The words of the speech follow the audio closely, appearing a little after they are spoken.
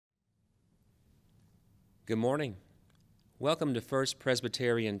Good morning. Welcome to First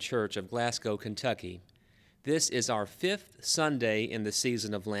Presbyterian Church of Glasgow, Kentucky. This is our fifth Sunday in the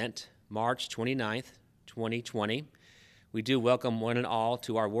season of Lent, March 29th, 2020. We do welcome one and all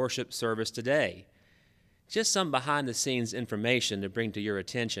to our worship service today. Just some behind-the-scenes information to bring to your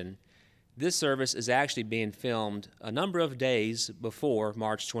attention. This service is actually being filmed a number of days before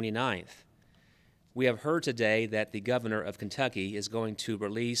March 29th. We have heard today that the governor of Kentucky is going to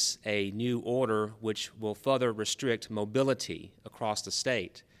release a new order which will further restrict mobility across the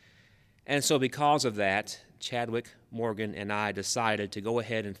state. And so because of that, Chadwick, Morgan, and I decided to go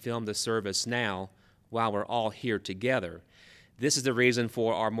ahead and film the service now while we're all here together. This is the reason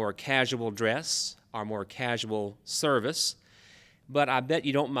for our more casual dress, our more casual service. But I bet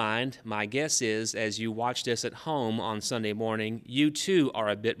you don't mind. My guess is, as you watch this at home on Sunday morning, you too are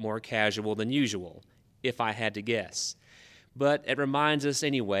a bit more casual than usual, if I had to guess. But it reminds us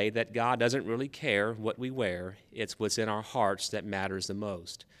anyway that God doesn't really care what we wear. It's what's in our hearts that matters the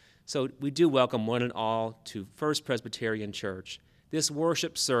most. So we do welcome one and all to First Presbyterian Church, this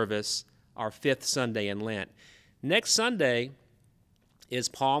worship service, our fifth Sunday in Lent. Next Sunday is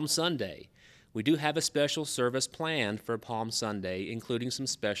Palm Sunday. We do have a special service planned for Palm Sunday, including some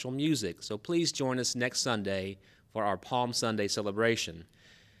special music. So please join us next Sunday for our Palm Sunday celebration.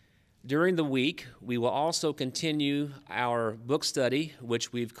 During the week, we will also continue our book study,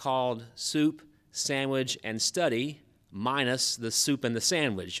 which we've called Soup, Sandwich, and Study, minus the soup and the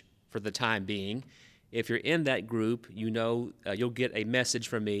sandwich for the time being. If you're in that group, you know you'll get a message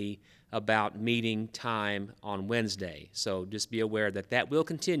from me about meeting time on Wednesday. So just be aware that that will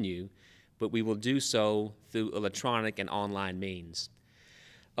continue, but we will do so through electronic and online means.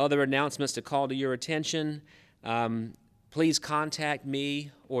 Other announcements to call to your attention. Please contact me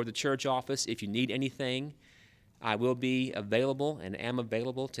or the church office if you need anything. I will be available and am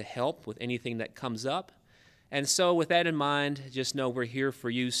available to help with anything that comes up. And so with that in mind, just know we're here for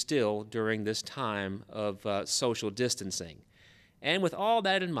you still during this time of social distancing. And with all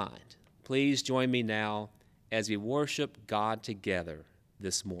that in mind, please join me now as we worship God together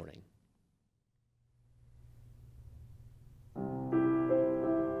this morning.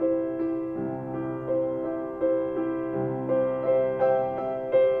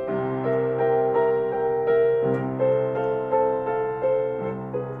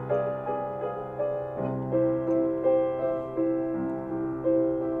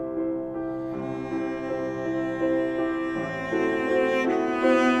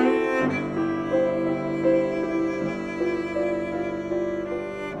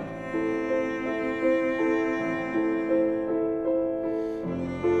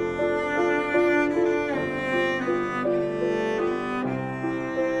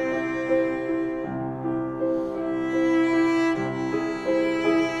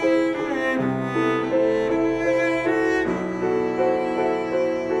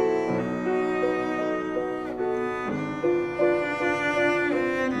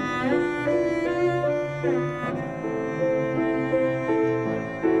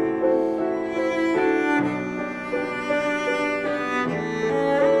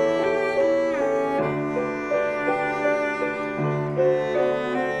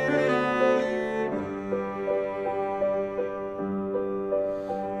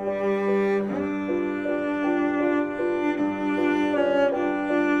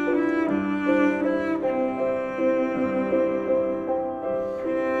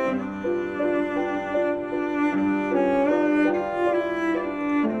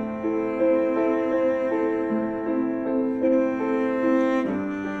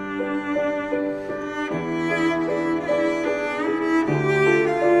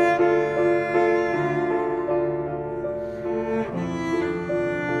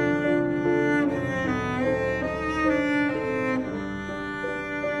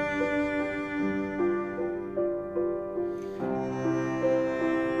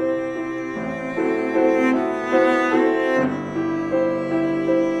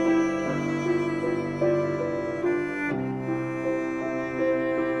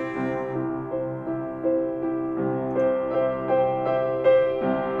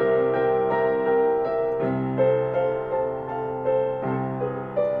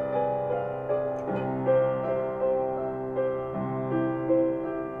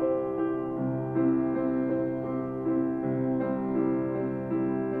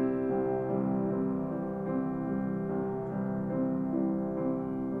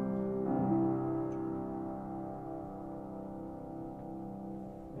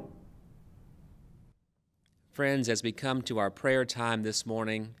 Friends, as we come to our prayer time this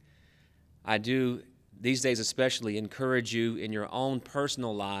morning, I do, these days especially, encourage you in your own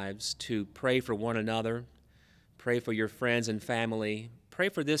personal lives to pray for one another, Pray for your friends and family. Pray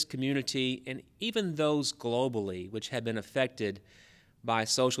for this community and even those globally which have been affected by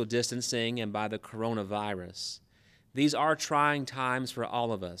social distancing and by the coronavirus. These are trying times for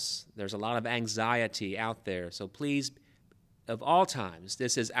all of us. There's a lot of anxiety out there. So please, of all times,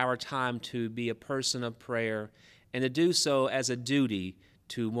 this is our time to be a person of prayer and to do so as a duty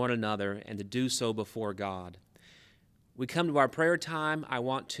to one another and to do so before God. We come to our prayer time. I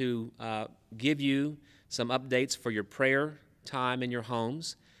want to give you some updates for your prayer time in your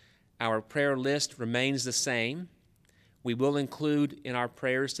homes. Our prayer list remains the same. We will include in our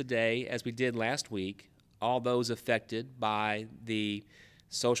prayers today, as we did last week, all those affected by the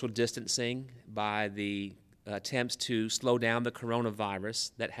social distancing, by the attempts to slow down the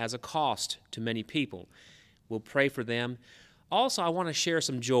coronavirus that has a cost to many people. We'll pray for them. Also, I want to share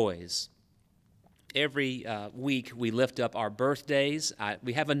some joys. Every week we lift up our birthdays.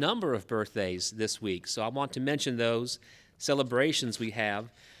 We have a number of birthdays this week, so I want to mention those celebrations we have.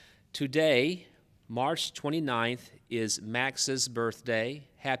 Today, March 29th, is Max's birthday.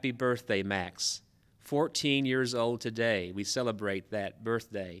 Happy birthday, Max. 14 years old today. We celebrate that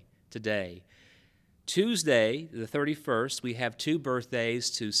birthday today. Tuesday, the 31st, we have two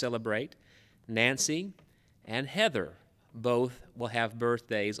birthdays to celebrate. Nancy and Heather both will have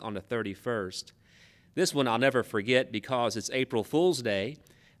birthdays on the 31st. This one I'll never forget because it's April Fool's Day.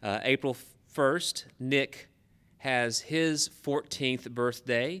 April 1st, Nick has his 14th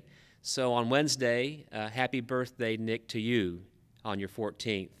birthday. So on Wednesday, happy birthday, Nick, to you on your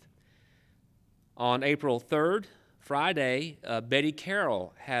 14th. On April 3rd, Friday, Betty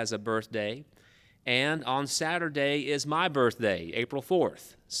Carroll has a birthday. And on Saturday is my birthday, April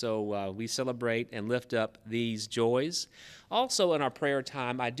 4th. So we celebrate and lift up these joys. Also in our prayer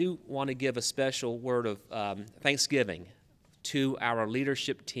time, I do want to give a special word of thanksgiving to our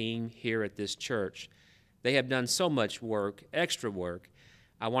leadership team here at this church. They have done so much work, extra work.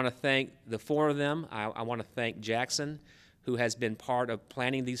 I want to thank the four of them. I want to thank Jackson, who has been part of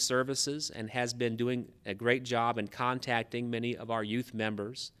planning these services and has been doing a great job in contacting many of our youth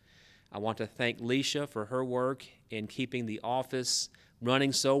members. I want to thank Leisha for her work in keeping the office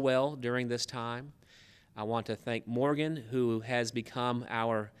running so well during this time. I want to thank Morgan, who has become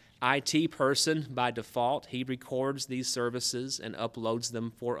our IT person by default. He records these services and uploads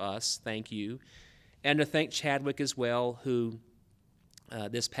them for us. Thank you. And to thank Chadwick as well, who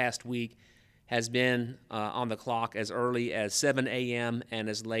this past week has been on the clock as early as 7 a.m. and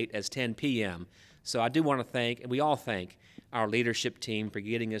as late as 10 p.m. So I do want to thank, and we all thank, our leadership team for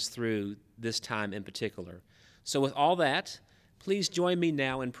getting us through this time in particular. So with all that, please join me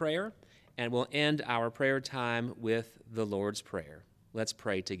now in prayer, and we'll end our prayer time with the Lord's Prayer. Let's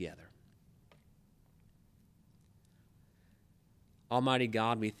pray together. Almighty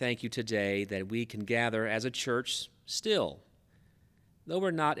God, we thank you today that we can gather as a church still. Though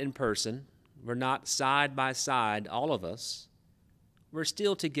we're not in person, we're not side by side, all of us, we're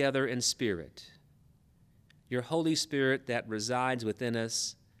still together in spirit. Your Holy Spirit that resides within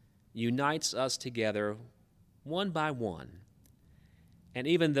us unites us together one by one. And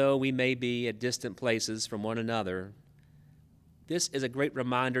even though we may be at distant places from one another, this is a great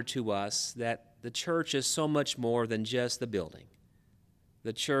reminder to us that the church is so much more than just the building.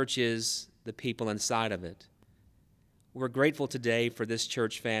 The church is the people inside of it. We're grateful today for this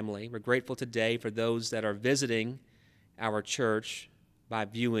church family. We're grateful today for those that are visiting our church by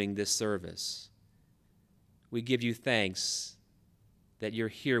viewing this service. We give you thanks that you're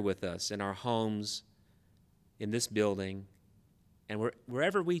here with us in our homes, in this building, and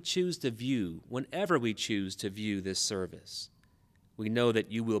wherever we choose to view, whenever we choose to view this service, we know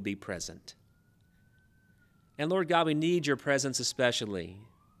that you will be present. And Lord God, we need your presence especially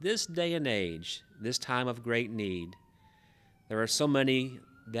this day and age, this time of great need. There are so many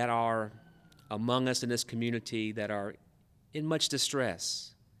that are among us in this community that are in much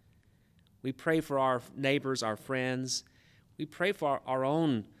distress. We pray for our neighbors, our friends. We pray for our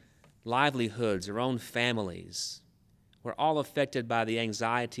own livelihoods, our own families. We're all affected by the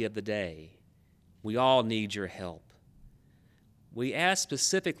anxiety of the day. We all need your help. We ask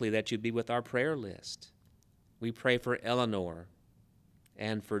specifically that you be with our prayer list. We pray for Eleanor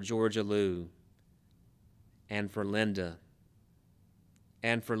and for Georgia Lou and for Linda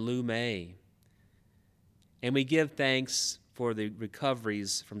and for Lou May. And we give thanks for the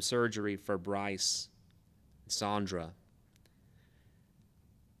recoveries from surgery for Bryce and Sandra.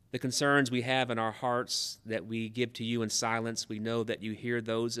 The concerns we have in our hearts that we give to you in silence, we know that you hear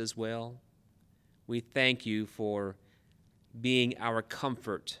those as well. We thank you for being our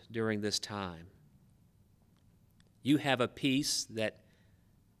comfort during this time. You have a peace that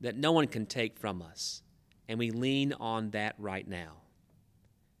no one can take from us. and we lean on that right now.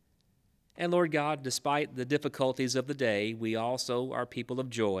 And Lord God, despite the difficulties of the day, we also are people of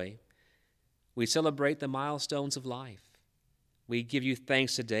joy. We celebrate the milestones of life. We give you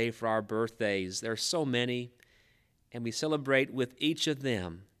thanks today for our birthdays. There are so many, and we celebrate with each of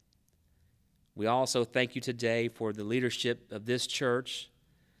them. We also thank you today for the leadership of this church,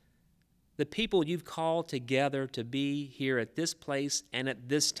 the people you've called together to be here at this place and at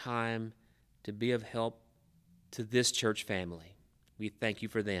this time to be of help to this church family. We thank you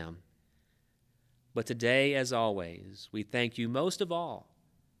for them. But today, as always, we thank you most of all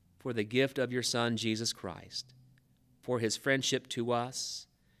for the gift of your Son, Jesus Christ, for his friendship to us,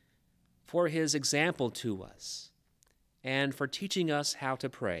 for his example to us, and for teaching us how to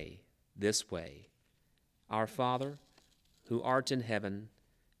pray this way. Our Father, who art in heaven,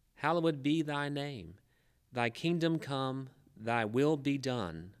 hallowed be thy name. Thy kingdom come, thy will be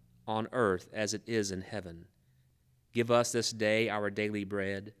done, on earth as it is in heaven. Give us this day our daily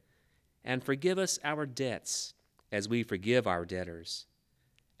bread, and forgive us our debts as we forgive our debtors.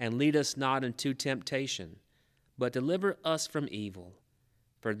 And lead us not into temptation, but deliver us from evil.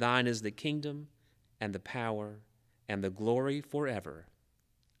 For thine is the kingdom, and the power, and the glory forever.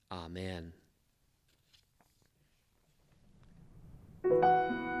 Amen.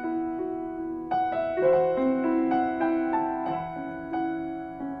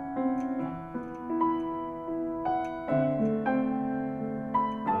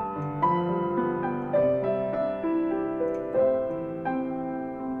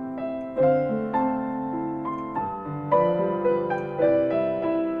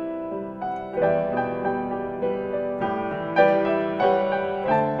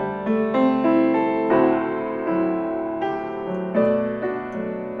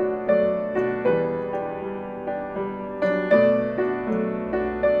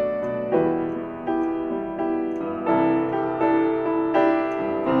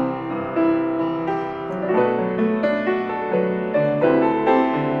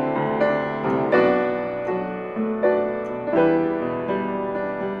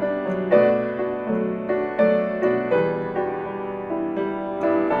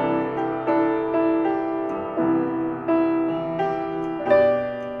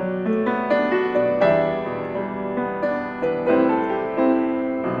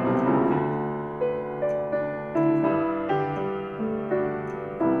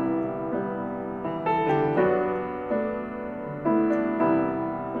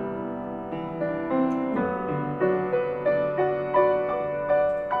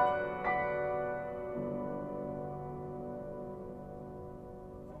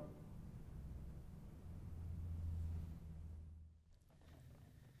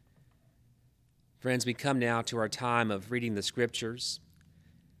 Friends, we come now to our time of reading the Scriptures.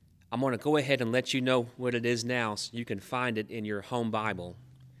 I'm going to go ahead and let you know what it is now so you can find it in your home Bible.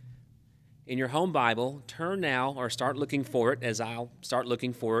 In your home Bible, turn now or start looking for it as I'll start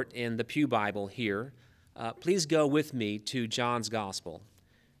looking for it in the Pew Bible here. Please go with me to John's Gospel.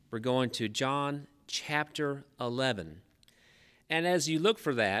 We're going to John chapter 11. And as you look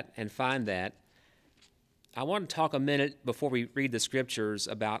for that and find that, I want to talk a minute before we read the Scriptures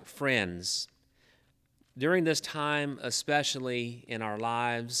about friends. During this time, especially in our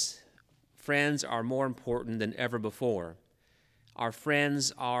lives, friends are more important than ever before. Our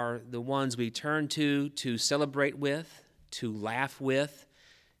friends are the ones we turn to celebrate with, to laugh with,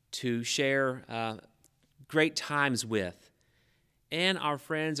 to share great times with. And our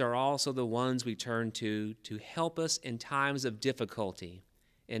friends are also the ones we turn to help us in times of difficulty,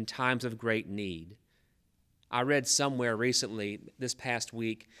 in times of great need. I read somewhere recently, this past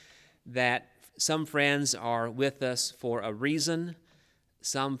week, that some friends are with us for a reason.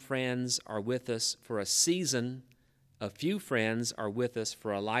 Some friends are with us for a season. A few friends are with us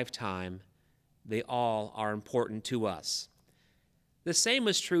for a lifetime. They all are important to us. The same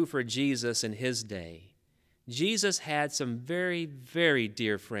was true for Jesus in his day. Jesus had some very, very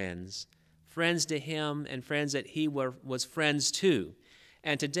dear friends to him and friends that he was friends to.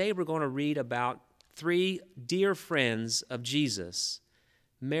 And today we're going to read about three dear friends of Jesus: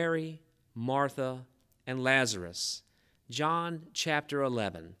 Mary, Martha, and Lazarus. John chapter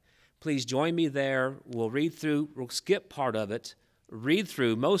 11. Please join me there. We'll skip part of it, read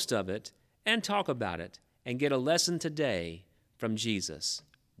through most of it, and talk about it, and get a lesson today from Jesus.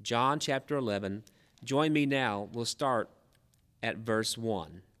 John chapter 11. Join me now. We'll start at verse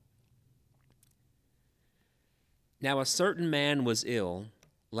 1. Now a certain man was ill,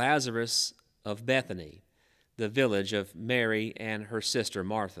 Lazarus of Bethany, the village of Mary and her sister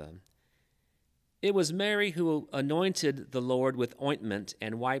Martha. It was Mary who anointed the Lord with ointment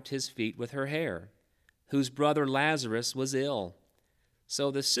and wiped his feet with her hair, whose brother Lazarus was ill. So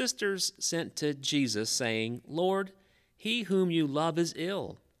the sisters sent to Jesus, saying, Lord, he whom you love is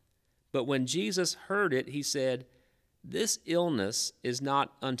ill. But when Jesus heard it, he said, This illness is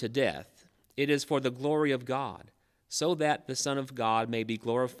not unto death. It is for the glory of God, so that the Son of God may be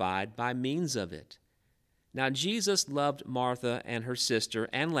glorified by means of it. Now Jesus loved Martha and her sister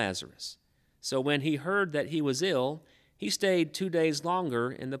and Lazarus. So when he heard that he was ill, he stayed 2 days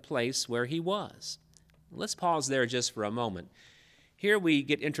longer in the place where he was. Let's pause there just for a moment. Here we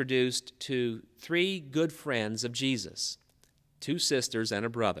get introduced to 3 good friends of Jesus, 2 sisters and a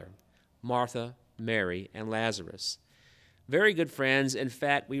brother, Martha, Mary, and Lazarus. Very good friends. In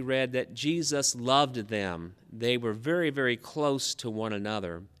fact, we read that Jesus loved them. They were very, very close to one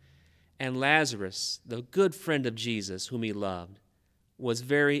another. And Lazarus, the good friend of Jesus, whom he loved, was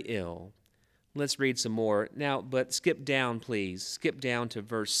very ill. Let's read some more. Now, but skip down, please. Skip down to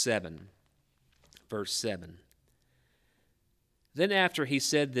verse 7. Verse 7. Then after he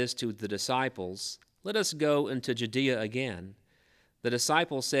said this to the disciples, Let us go into Judea again. The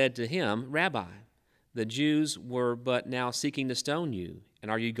disciples said to him, Rabbi, the Jews were but now seeking to stone you, and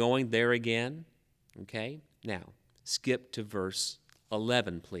are you going there again? Okay, now skip to verse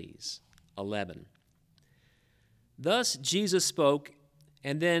 11, please. 11. Thus Jesus spoke,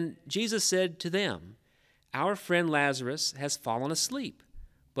 and then Jesus said to them, Our friend Lazarus has fallen asleep,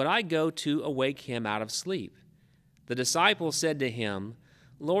 but I go to awake him out of sleep. The disciples said to him,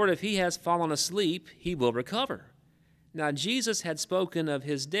 Lord, if he has fallen asleep, he will recover. Now Jesus had spoken of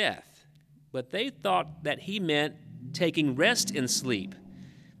his death, but they thought that he meant taking rest in sleep.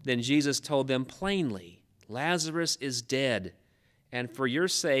 Then Jesus told them plainly, Lazarus is dead, and for your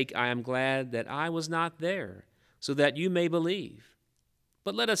sake I am glad that I was not there, so that you may believe.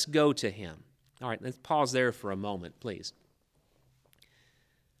 But let us go to him. All right, let's pause there for a moment, please.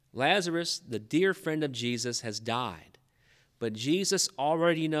 Lazarus, the dear friend of Jesus, has died, but Jesus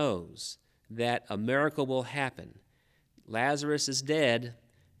already knows that a miracle will happen. Lazarus is dead.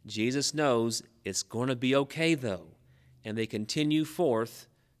 Jesus knows it's going to be okay, though, and they continue forth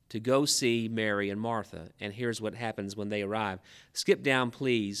to go see Mary and Martha. And here's what happens when they arrive. Skip down,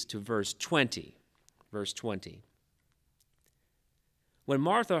 please, to verse 20. Verse 20. When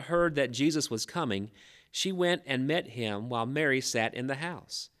Martha heard that Jesus was coming, she went and met him while Mary sat in the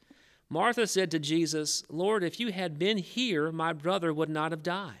house. Martha said to Jesus, Lord, if you had been here, my brother would not have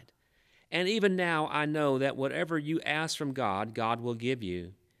died. And even now I know that whatever you ask from God, God will give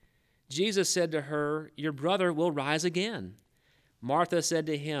you. Jesus said to her, Your brother will rise again. Martha said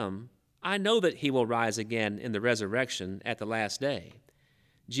to him, I know that he will rise again in the resurrection at the last day.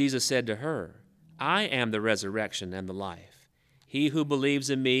 Jesus said to her, I am the resurrection and the life. He who believes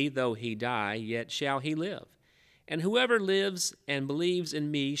in me, though he die, yet shall he live. And whoever lives and believes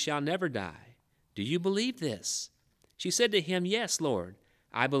in me shall never die. Do you believe this? She said to him, Yes, Lord.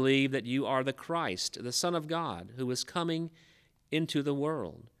 I believe that you are the Christ, the Son of God, who is coming into the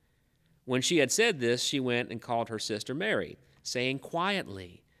world. When she had said this, she went and called her sister Mary, saying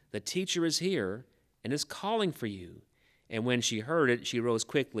quietly, The teacher is here and is calling for you. And when she heard it, she rose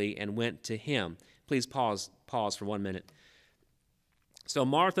quickly and went to him. Please pause for 1 minute. So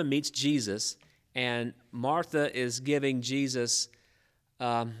Martha meets Jesus, and Martha is giving Jesus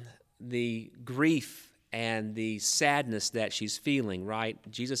the grief and the sadness that she's feeling, right?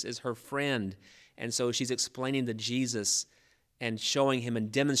 Jesus is her friend, and so she's explaining to Jesus and showing him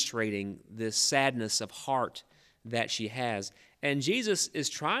and demonstrating this sadness of heart that she has. And Jesus is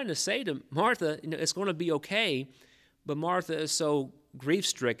trying to say to Martha, it's going to be okay, but Martha is so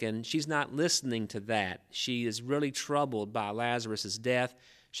grief-stricken, she's not listening to that. She is really troubled by Lazarus' death.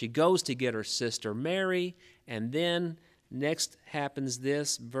 She goes to get her sister Mary, and then next happens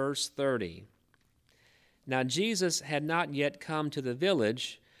this, verse 30. Now Jesus had not yet come to the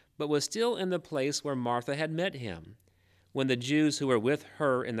village, but was still in the place where Martha had met him. When the Jews who were with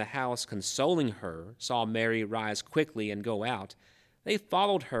her in the house consoling her saw Mary rise quickly and go out, they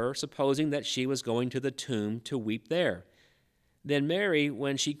followed her, supposing that she was going to the tomb to weep there. Then Mary,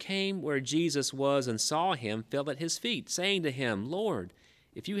 when she came where Jesus was and saw him, fell at his feet, saying to him, Lord,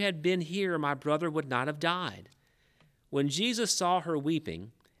 if you had been here, my brother would not have died. When Jesus saw her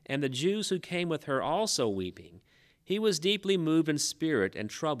weeping, and the Jews who came with her also weeping, he was deeply moved in spirit and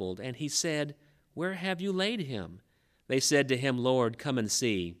troubled, and he said, Where have you laid him? They said to him, Lord, come and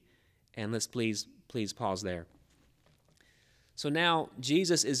see. And let's please pause there. So now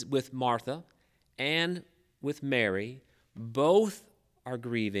Jesus is with Martha and with Mary. Both are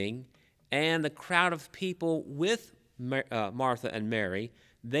grieving, and the crowd of people with Martha and Mary,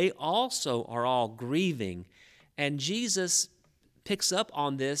 they also are all grieving. And Jesus picks up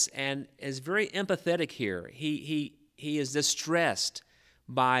on this and is very empathetic here. He is distressed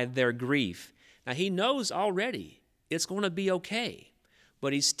by their grief. Now, he knows already it's going to be okay,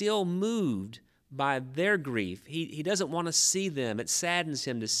 but he's still moved by their grief. He doesn't want to see them. It saddens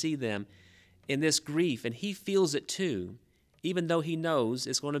him to see them in this grief, and he feels it too, even though he knows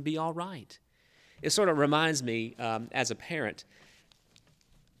it's going to be all right. It sort of reminds me, as a parent,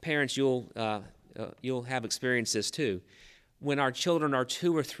 parents, you'll have experienced this too. When our children are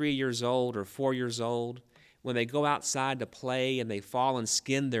 2 or 3 years old or 4 years old, when they go outside to play and they fall and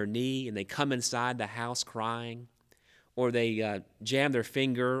skin their knee and they come inside the house crying, or they jam their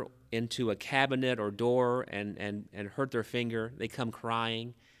finger into a cabinet or door and hurt their finger, they come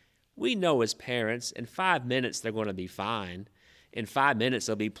crying. We know as parents, in 5 minutes they're going to be fine. In 5 minutes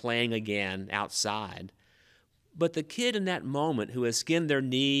they'll be playing again outside. But the kid in that moment who has skinned their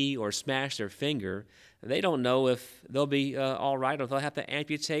knee or smashed their finger, they don't know if they'll be all right or they'll have to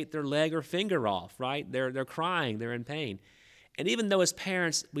amputate their leg or finger off, right? They're crying, they're in pain. And even though as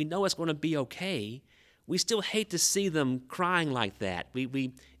parents we know it's going to be okay, we still hate to see them crying like that.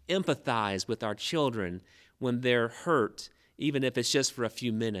 We empathize with our children when they're hurt, even if it's just for a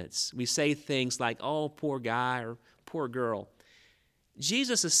few minutes. We say things like, oh, poor guy or poor girl.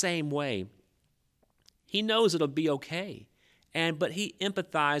 Jesus the same way. He knows it'll be okay. But he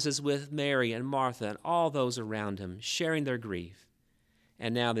empathizes with Mary and Martha and all those around him, sharing their grief.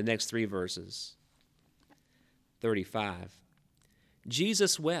 And now the next 3 verses. 35.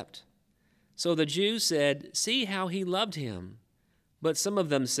 Jesus wept. So the Jews said, see how he loved him. But some of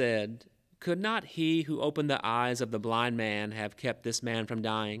them said, could not he who opened the eyes of the blind man have kept this man from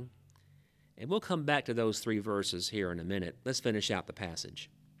dying? And we'll come back to those 3 verses here in a minute. Let's finish out the passage.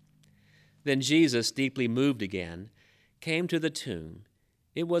 Then Jesus, deeply moved again, came to the tomb.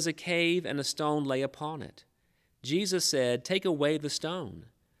 It was a cave, and a stone lay upon it. Jesus said, take away the stone.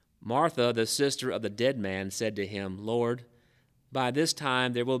 Martha, the sister of the dead man, said to him, Lord, by this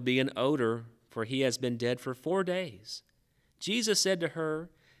time there will be an odor, for he has been dead for 4 days. Jesus said to her,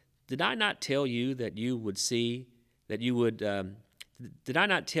 did I not tell you that did I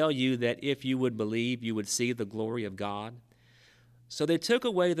not tell you that if you would believe, you would see the glory of God? So they took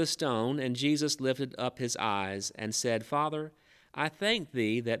away the stone, and Jesus lifted up his eyes and said, Father, I thank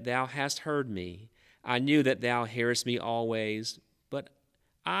thee that thou hast heard me. I knew that thou hearest me always, but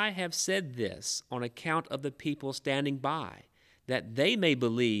I have said this on account of the people standing by, that they may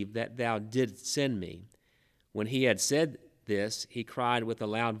believe that thou didst send me. When he had said this, he cried with a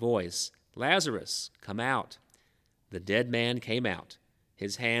loud voice, Lazarus, come out. The dead man came out,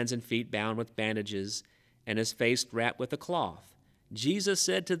 his hands and feet bound with bandages, and his face wrapped with a cloth. Jesus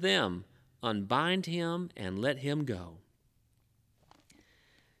said to them, unbind him and let him go.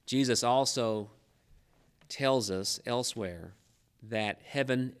 Jesus also tells us elsewhere that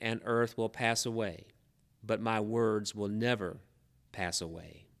heaven and earth will pass away, but my words will never pass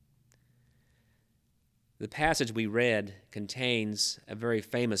away. The passage we read contains a very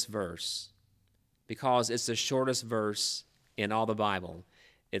famous verse because it's the shortest verse in all the Bible.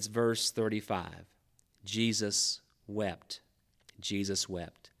 It's verse 35. Jesus wept. Jesus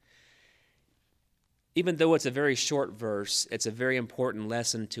wept. Even though it's a very short verse, it's a very important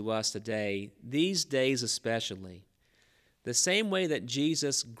lesson to us today, these days especially. The same way that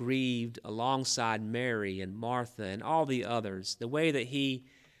Jesus grieved alongside Mary and Martha and all the others, the way that he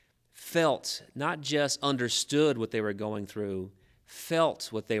felt, not just understood what they were going through, felt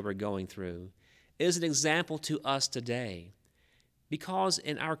what they were going through, is an example to us today. Because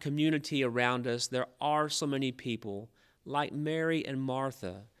in our community around us, there are so many people like Mary and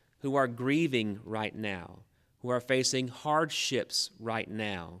Martha, who are grieving right now, who are facing hardships right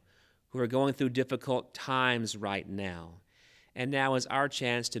now, who are going through difficult times right now. And now is our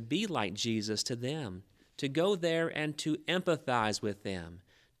chance to be like Jesus to them, to go there and to empathize with them,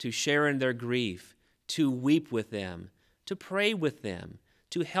 to share in their grief, to weep with them, to pray with them,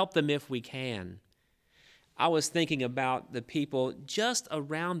 to help them if we can. I was thinking about the people just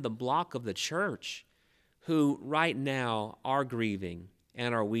around the block of the church who right now are grieving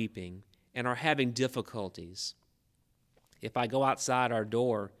and are weeping and are having difficulties. If I go outside our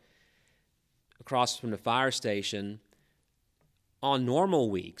door across from the fire station on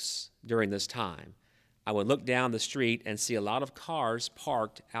normal weeks during this time, I would look down the street and see a lot of cars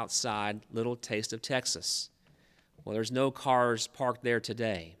parked outside Little Taste of Texas. Well, there's no cars parked there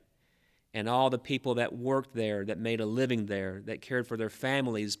today. And all the people that worked there, that made a living there, that cared for their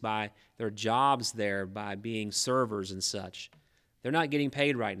families by their jobs there, by being servers and such, they're not getting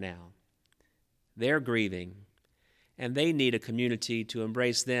paid right now. They're grieving, and they need a community to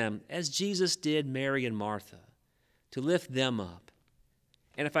embrace them, as Jesus did Mary and Martha, to lift them up,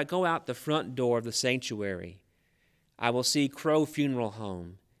 And if I go out the front door of the sanctuary, I will see Crow Funeral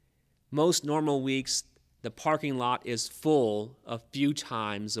Home. Most normal weeks, the parking lot is full a few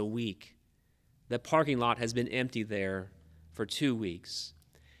times a week. The parking lot has been empty there for 2 weeks.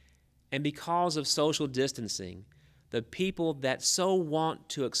 And because of social distancing, the people that so want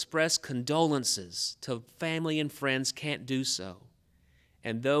to express condolences to family and friends can't do so.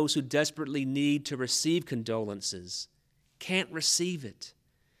 And those who desperately need to receive condolences can't receive it.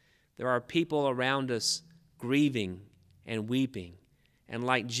 There are people around us grieving and weeping, and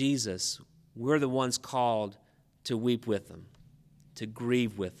like Jesus, we're the ones called to weep with them, to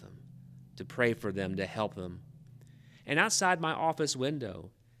grieve with them, to pray for them, to help them. And outside my office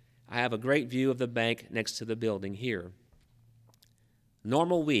window, I have a great view of the bank next to the building here.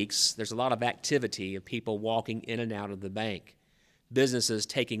 Normal weeks, there's a lot of activity of people walking in and out of the bank, businesses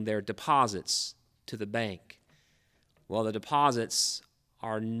taking their deposits to the bank. Well, the deposits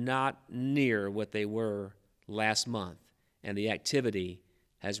are not near what they were last month, and the activity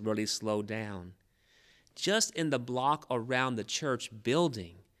has really slowed down. Just in the block around the church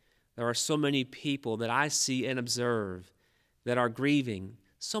building, there are so many people that I see and observe that are grieving,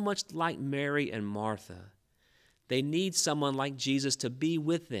 so much like Mary and Martha. They need someone like Jesus to be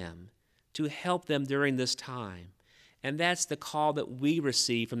with them, to help them during this time. And that's the call that we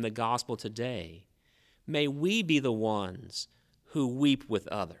receive from the gospel today. May we be the ones who weep with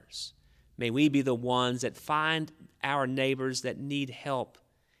others. May we be the ones that find our neighbors that need help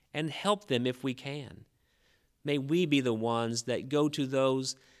and help them if we can. May we be the ones that go to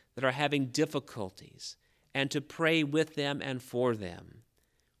those that are having difficulties and to pray with them and for them.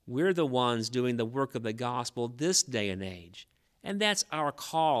 We're the ones doing the work of the gospel this day and age, and that's our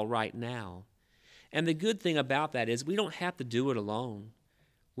call right now. And the good thing about that is we don't have to do it alone.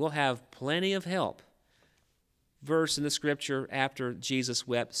 We'll have plenty of help. Verse in the scripture after Jesus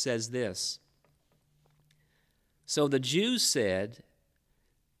wept says this: "So the Jews said,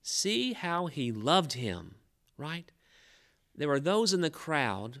 'See how he loved him,'" right? There were those in the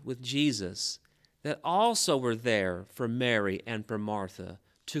crowd with Jesus that also were there for Mary and for Martha,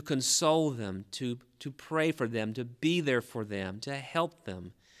 to console them, to pray for them, to be there for them, to help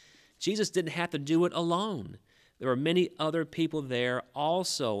them. Jesus didn't have to do it alone. There were many other people there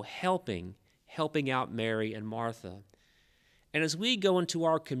also helping out Mary and Martha. And as we go into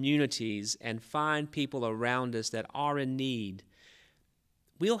our communities and find people around us that are in need,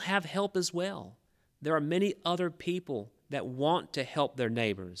 we'll have help as well. There are many other people that want to help their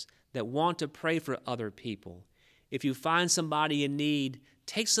neighbors, that want to pray for other people. If you find somebody in need,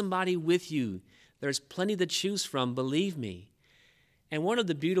 take somebody with you. There's plenty to choose from, believe me. And one of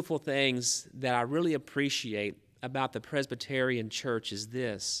the beautiful things that I really appreciate about the Presbyterian Church is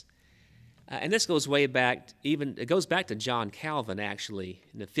this. And this goes way back, it goes back to John Calvin, actually,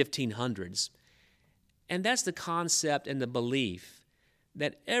 in the 1500s. And that's the concept and the belief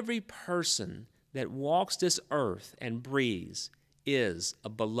that every person that walks this earth and breathes is a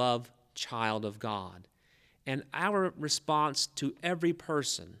beloved child of God. And our response to every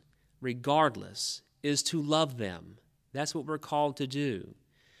person, regardless, is to love them. That's what we're called to do.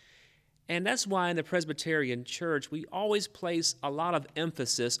 And that's why in the Presbyterian Church, we always place a lot of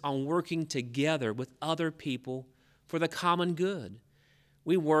emphasis on working together with other people for the common good.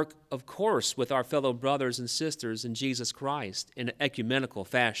 We work, of course, with our fellow brothers and sisters in Jesus Christ in an ecumenical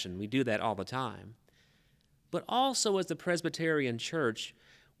fashion. We do that all the time. But also as the Presbyterian Church,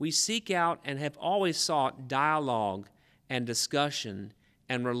 we seek out and have always sought dialogue and discussion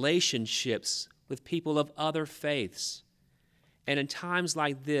and relationships with people of other faiths. And in times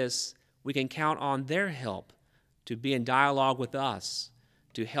like this, we can count on their help to be in dialogue with us,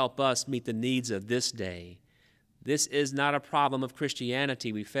 to help us meet the needs of this day. This is not a problem of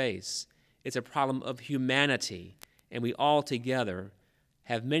Christianity we face. It's a problem of humanity, and we all together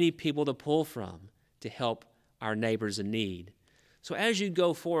have many people to pull from to help our neighbors in need. So as you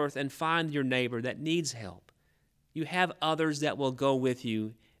go forth and find your neighbor that needs help, you have others that will go with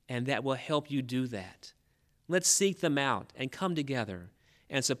you and that will help you do that. Let's seek them out and come together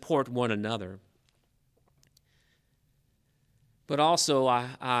and support one another. But also,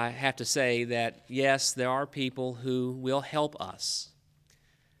 I have to say that, yes, there are people who will help us.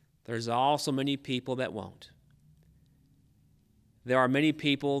 There's also many people that won't. There are many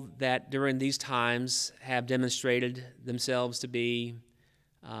people that during these times have demonstrated themselves to be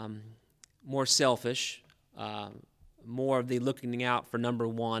more selfish, more of the looking out for number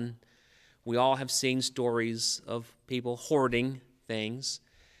one. We all have seen stories of people hoarding things,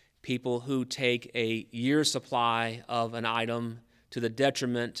 people who take a year's supply of an item to the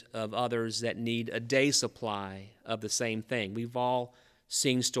detriment of others that need a day's supply of the same thing. We've all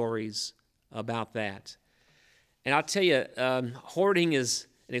seen stories about that. And I'll tell you, hoarding is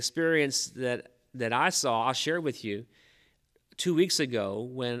an experience that I saw. I'll share with you. 2 weeks ago,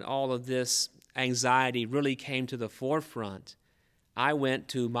 when all of this anxiety really came to the forefront, I went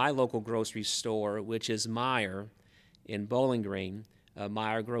to my local grocery store, which is Meijer in Bowling Green,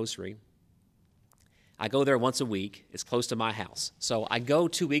 Meijer Grocery. I go there once a week. It's close to my house. So I go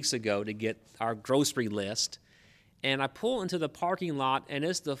 2 weeks ago to get our grocery list, and I pull into the parking lot, and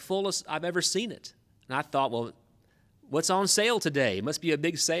it's the fullest I've ever seen it. And I thought, well, what's on sale today? It must be a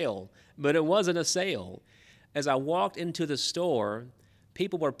big sale. But it wasn't a sale. As I walked into the store,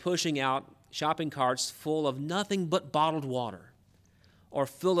 people were pushing out shopping carts full of nothing but bottled water, or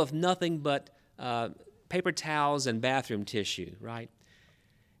full of nothing but paper towels and bathroom tissue, right?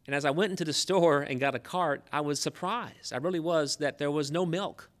 And as I went into the store and got a cart, I was surprised. I really was, that there was no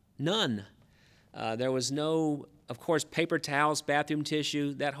milk, none. There was no, of course, paper towels, bathroom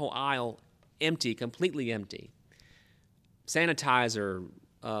tissue, that whole aisle empty, completely empty. Sanitizer,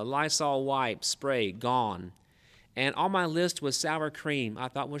 Lysol wipes, spray, gone. And on my list was sour cream. I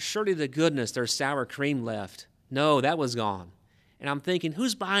thought, well, surely to goodness there's sour cream left. No, that was gone. And I'm thinking,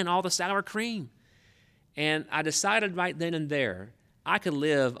 who's buying all the sour cream? And I decided right then and there, I could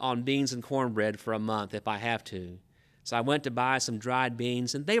live on beans and cornbread for a month if I have to. So I went to buy some dried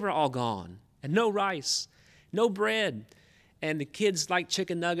beans, and they were all gone. And no rice, no bread. And the kids liked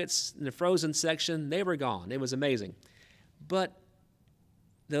chicken nuggets in the frozen section. They were gone. It was amazing. But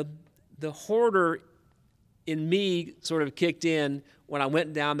the hoarder in me sort of kicked in when I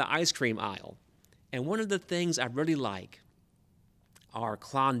went down the ice cream aisle. And one of the things I really like are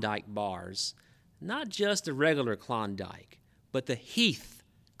Klondike bars. Not just the regular Klondike, but the Heath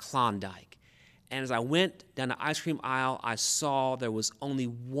Klondike. And as I went down the ice cream aisle, I saw there was only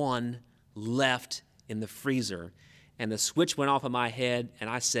one left in the freezer. And the switch went off in my head, and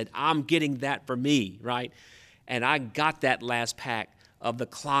I said, I'm getting that for me, right? And I got that last pack of the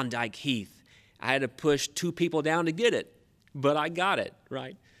Klondike Heath. I had to push 2 people down to get it, but I got it,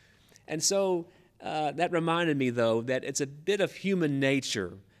 right? And so that reminded me, though, that it's a bit of human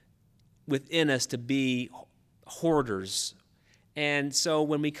nature within us to be hoarders. And so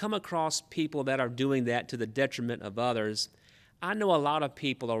when we come across people that are doing that to the detriment of others, I know a lot of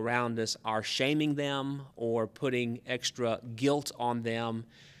people around us are shaming them or putting extra guilt on them.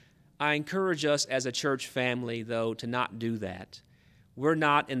 I encourage us as a church family, though, to not do that. We're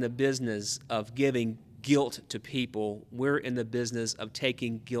not in the business of giving guilt to people. We're in the business of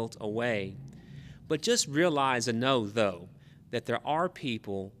taking guilt away. But just realize and know, though, that there are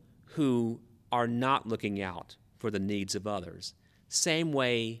people who are not looking out for the needs of others. Same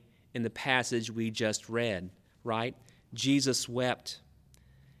way in the passage we just read, right? Jesus wept,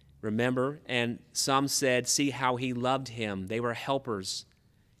 remember? And some said, see how he loved him. They were helpers.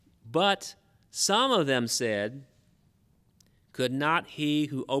 But some of them said, could not he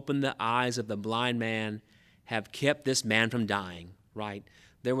who opened the eyes of the blind man have kept this man from dying, right?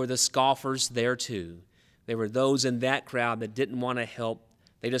 There were the scoffers there too. There were those in that crowd that didn't want to help.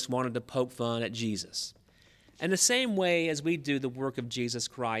 They just wanted to poke fun at Jesus. And the same way as we do the work of Jesus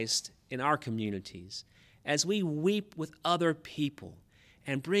Christ in our communities, as we weep with other people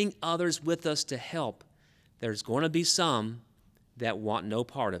and bring others with us to help, there's going to be some that want no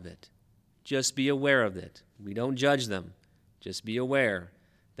part of it. Just be aware of it. We don't judge them. Just be aware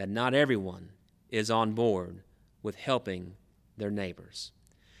that not everyone is on board with helping their neighbors.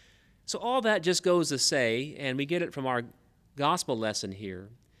 So all that just goes to say, and we get it from our gospel lesson here,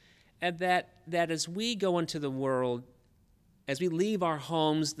 and that as we go into the world, as we leave our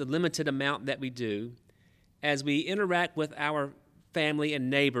homes, the limited amount that we do, as we interact with our family and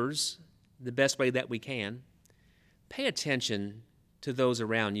neighbors the best way that we can, pay attention to those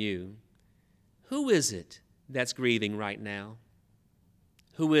around you. Who is it that's grieving right now?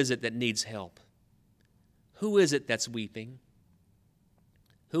 Who is it that needs help? Who is it that's weeping?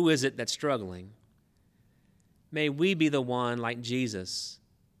 Who is it that's struggling? May we be the one, like Jesus,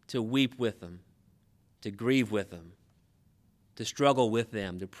 to weep with them, to grieve with them, to struggle with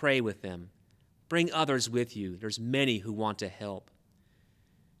them, to pray with them. Bring others with you. There's many who want to help.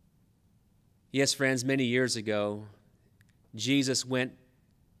 Yes, friends, many years ago, Jesus went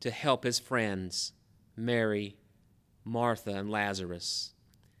to help his friends, Mary, Martha, and Lazarus.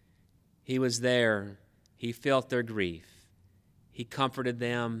 He was there. He felt their grief. He comforted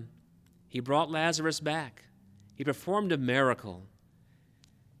them. He brought Lazarus back. He performed a miracle.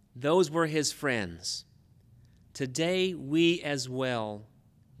 Those were his friends. Today, we as well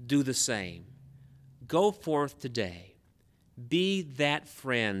do the same. Go forth today. Be that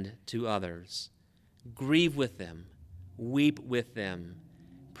friend to others. Grieve with them. Weep with them.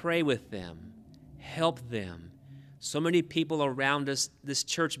 Pray with them. Help them. So many people around us, this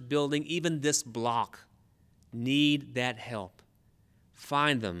church building, even this block, need that help.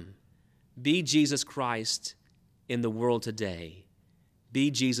 Find them. Be Jesus Christ in the world today.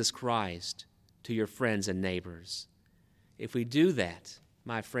 Be Jesus Christ to your friends and neighbors. If we do that,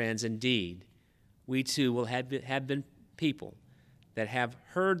 my friends, indeed, we too will have been people that have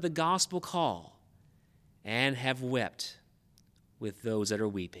heard the gospel call and have wept with those that are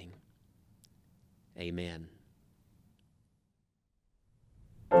weeping. Amen.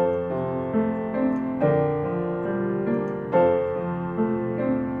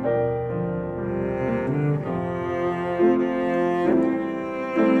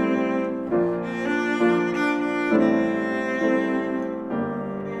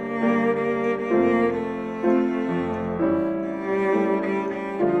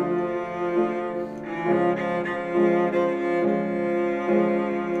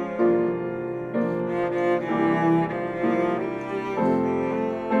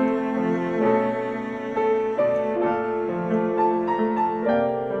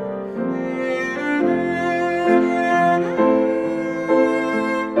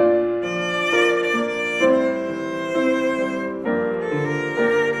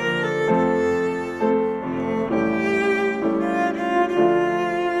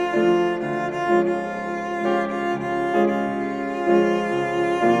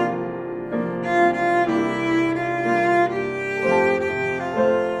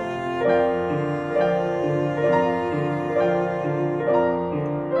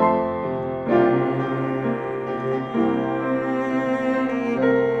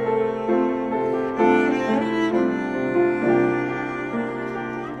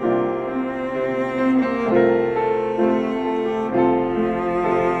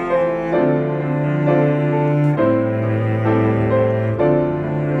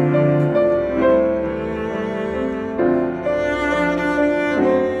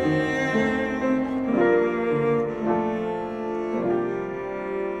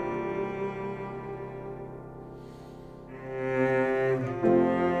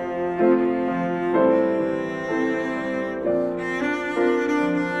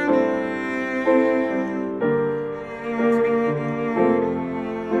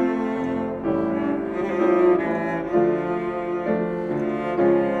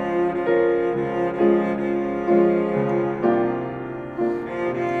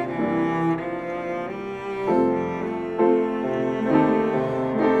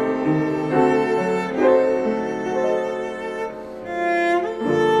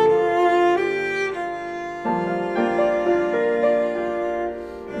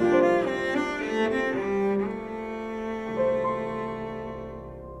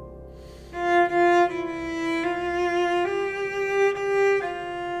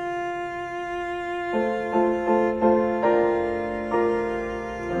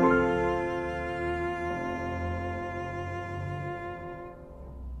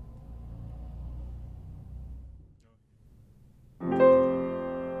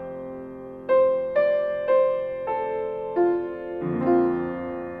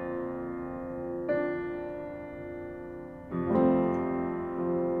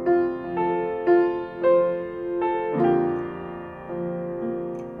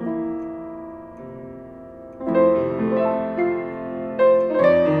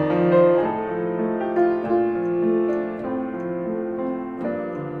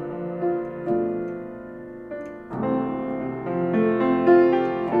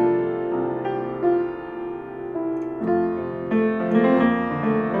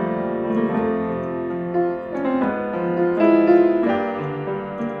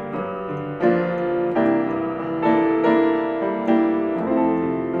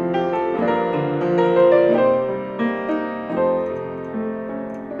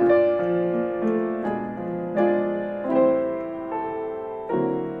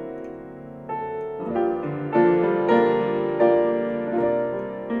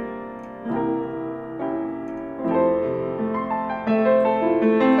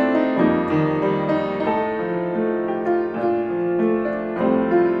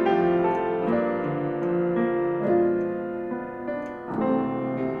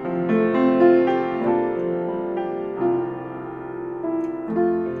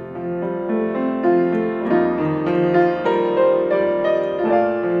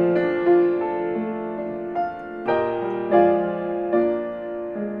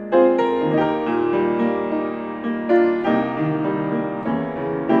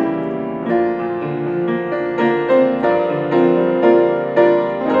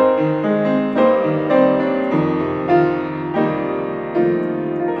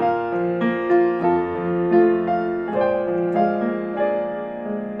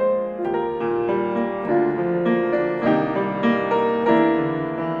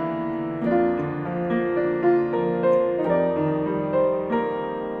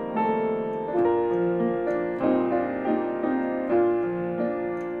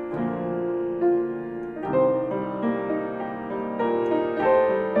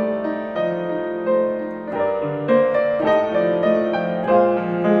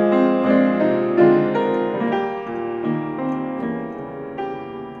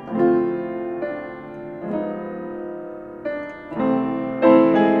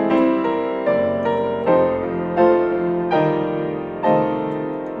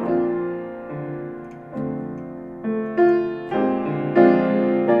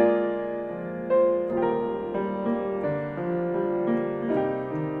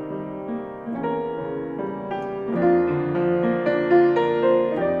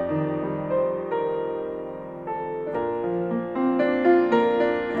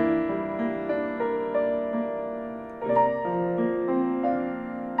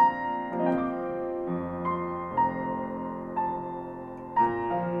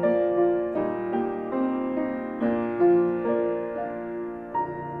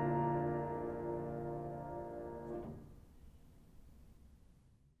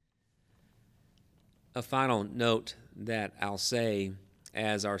 A final note that I'll say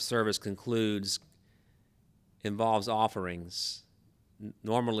as our service concludes involves offerings.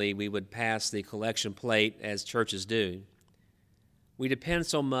 Normally, we would pass the collection plate as churches do. We depend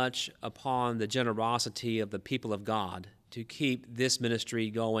so much upon the generosity of the people of God to keep this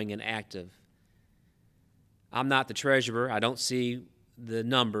ministry going and active. I'm not the treasurer. I don't see the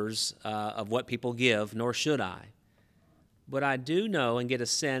numbers of what people give, nor should I. But I do know and get a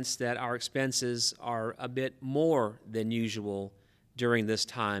sense that our expenses are a bit more than usual during this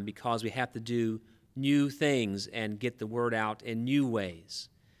time because we have to do new things and get the word out in new ways.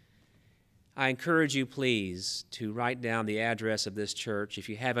 I encourage you, please, to write down the address of this church, if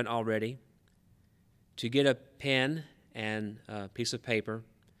you haven't already, to get a pen and a piece of paper,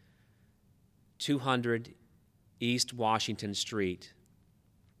 200 East Washington Street,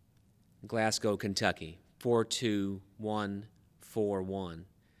 Glasgow, Kentucky, 42141.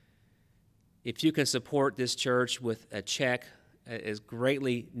 If you can support this church with a check, it is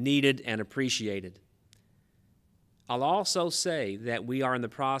greatly needed and appreciated. I'll also say that we are in the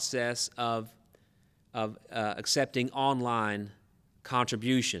process of accepting online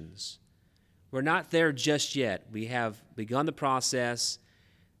contributions. We're not there just yet. We have begun the process.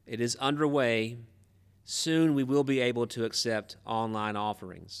 It is underway. Soon we will be able to accept online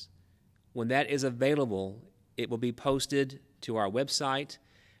offerings. When that is available, it will be posted to our website.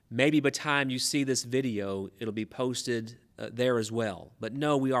 Maybe by the time you see this video, it'll be posted there as well. But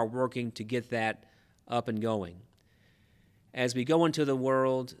no, we are working to get that up and going. As we go into the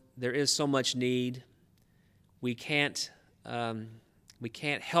world, there is so much need. We can't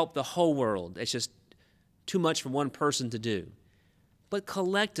help the whole world. It's just too much for one person to do. But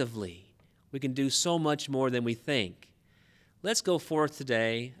collectively, we can do so much more than we think. Let's go forth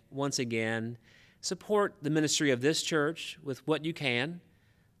today, once again, support the ministry of this church with what you can.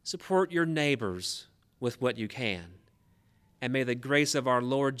 Support your neighbors with what you can. And may the grace of our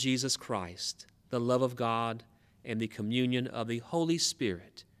Lord Jesus Christ, the love of God, and the communion of the Holy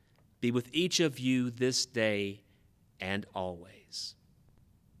Spirit be with each of you this day and always.